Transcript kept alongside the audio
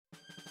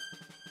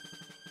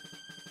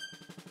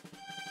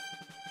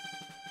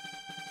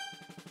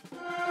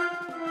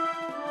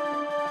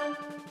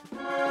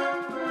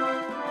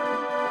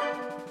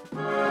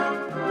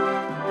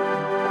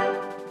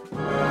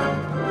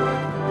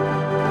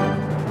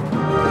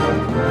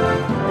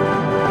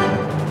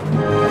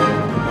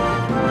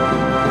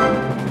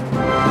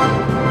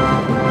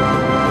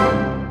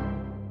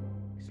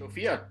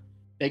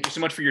Thank you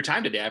so much for your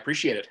time today. I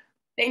appreciate it.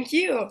 Thank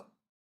you.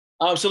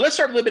 So let's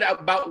start a little bit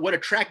about what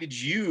attracted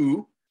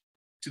you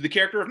to the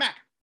character of Mac.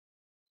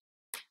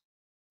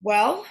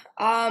 Well,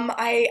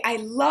 I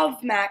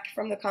love Mac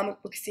from the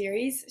comic book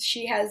series.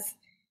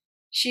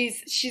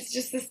 She's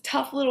just this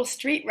tough little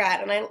street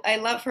rat, and I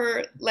love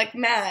her like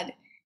mad.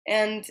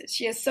 And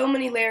she has so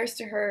many layers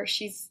to her.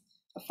 She's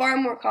a far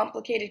more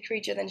complicated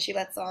creature than she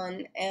lets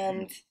on,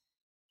 and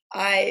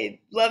I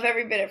love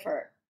every bit of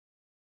her.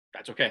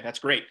 That's okay. That's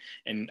great.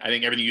 And I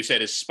think everything you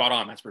said is spot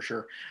on. That's for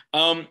sure.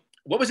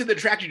 What was it that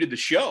attracted you to the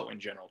show in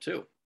general,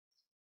 too?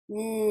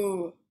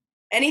 Ooh,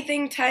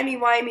 anything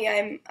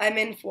timey-wimey, I'm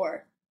in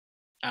for.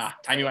 Ah,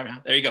 timey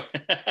wimey. There you go.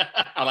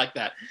 I like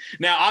that.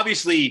 Now,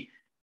 obviously,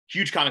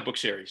 huge comic book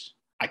series,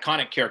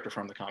 iconic character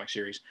from the comic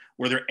series.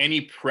 Were there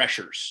any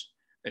pressures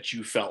that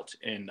you felt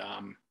in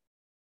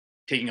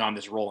taking on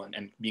this role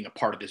and being a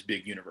part of this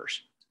big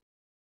universe?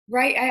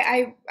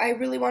 Right. I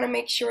really want to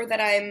make sure that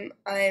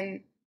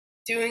I'm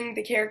doing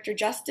the character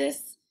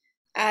justice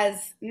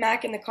as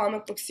Mac in the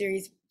comic book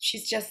series.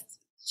 She's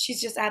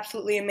just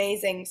absolutely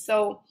amazing.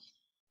 So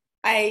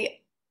I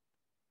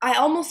I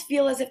almost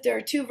feel as if there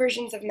are two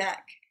versions of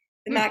Mac.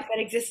 The Mac that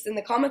exists in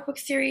the comic book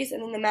series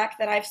and then the Mac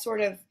that I've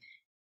sort of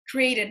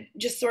created,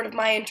 just sort of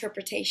my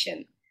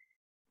interpretation.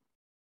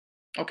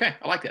 Okay,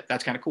 I like that.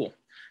 That's kind of cool.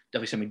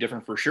 Definitely something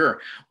different for sure.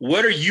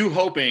 What are you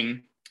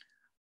hoping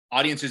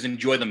audiences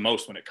enjoy the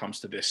most when it comes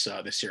to this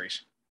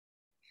series?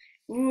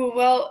 Ooh,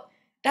 well,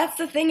 that's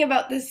the thing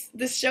about this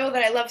show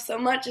that I love so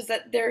much is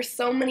that there are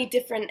so many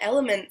different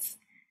elements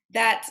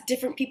that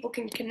different people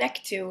can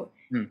connect to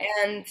Hmm.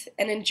 and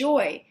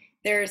enjoy.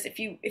 There's if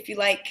you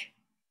like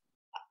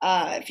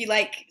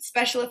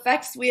special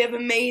effects, we have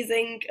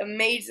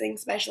amazing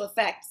special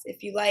effects.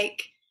 If you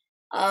like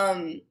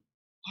um,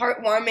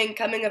 heartwarming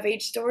coming of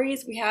age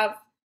stories, we have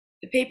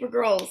the Paper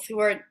Girls who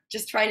are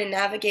just trying to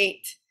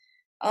navigate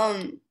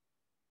um,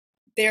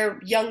 their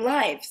young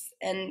lives.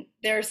 And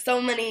there are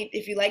so many.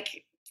 If you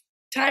like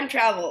time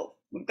travel,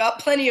 we've got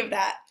plenty of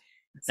that.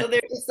 So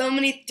there's just so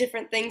many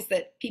different things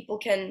that people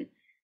can,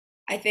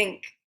 I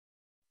think,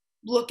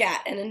 look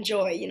at and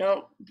enjoy.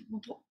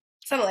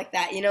 Something like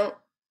that.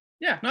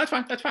 Yeah, no, that's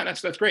fine. That's fine.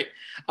 That's great.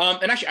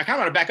 And actually, I kind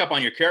of want to back up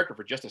on your character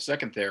for just a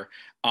second there.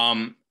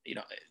 You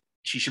know,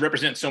 she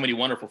represents so many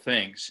wonderful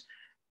things,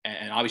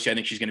 and obviously, I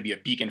think she's going to be a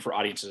beacon for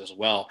audiences as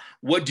well.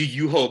 What do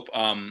you hope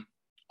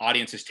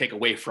audiences take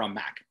away from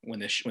Mac when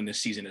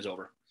this season is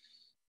over?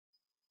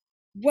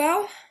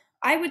 Well,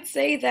 I would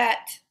say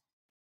that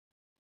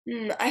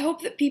I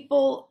hope that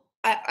people.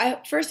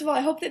 First of all,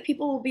 I hope that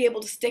people will be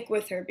able to stick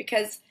with her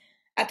because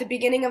at the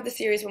beginning of the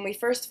series, when we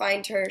first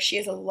find her, she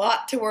has a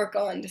lot to work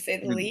on, to say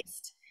the Mhm.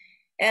 least,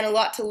 and a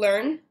lot to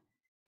learn.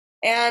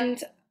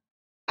 And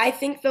I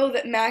think though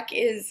that Mac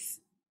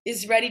is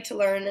ready to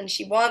learn, and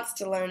she wants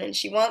to learn, and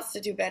she wants to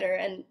do better.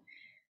 And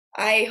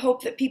I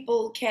hope that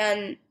people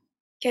can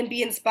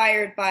be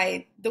inspired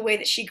by the way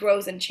that she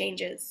grows and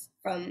changes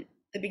from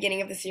the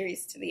beginning of the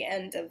series to the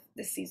end of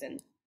this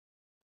season.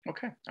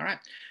 Okay, all right.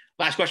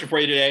 Last question for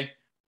you today.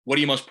 What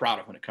are you most proud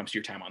of when it comes to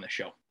your time on this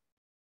show?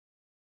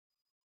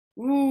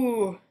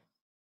 Ooh,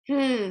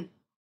 hmm,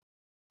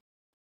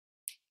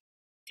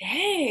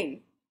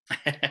 dang,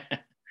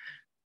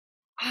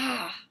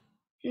 ah,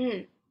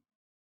 hmm.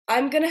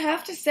 I'm gonna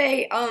have to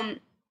say,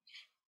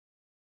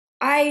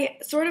 I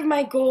sort of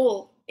my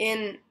goal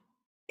in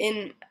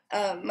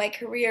my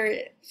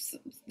career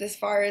this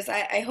far is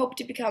I hope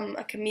to become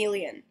a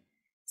chameleon.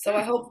 So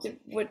I hope to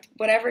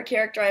whatever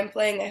character I'm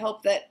playing, I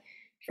hope that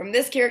from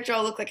this character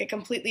I'll look like a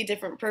completely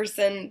different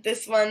person.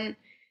 This one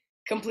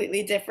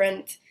completely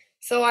different.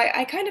 So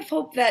I kind of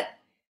hope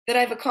that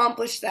I've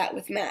accomplished that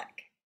with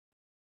Mac.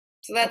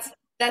 So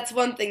that's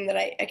one thing that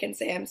I can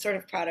say I'm sort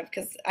of proud of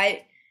because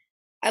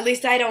at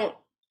least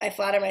I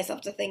flatter myself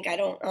to think I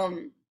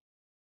don't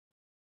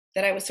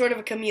that I was sort of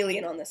a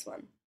chameleon on this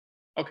one.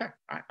 Okay, all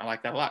right. I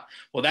like that a lot.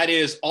 Well, that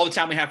is all the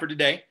time we have for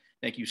today.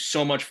 Thank you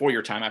so much for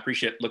your time. I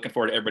appreciate it. Looking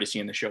forward to everybody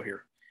seeing the show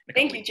here in a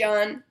couple Thank you, weeks.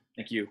 John.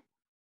 Thank you.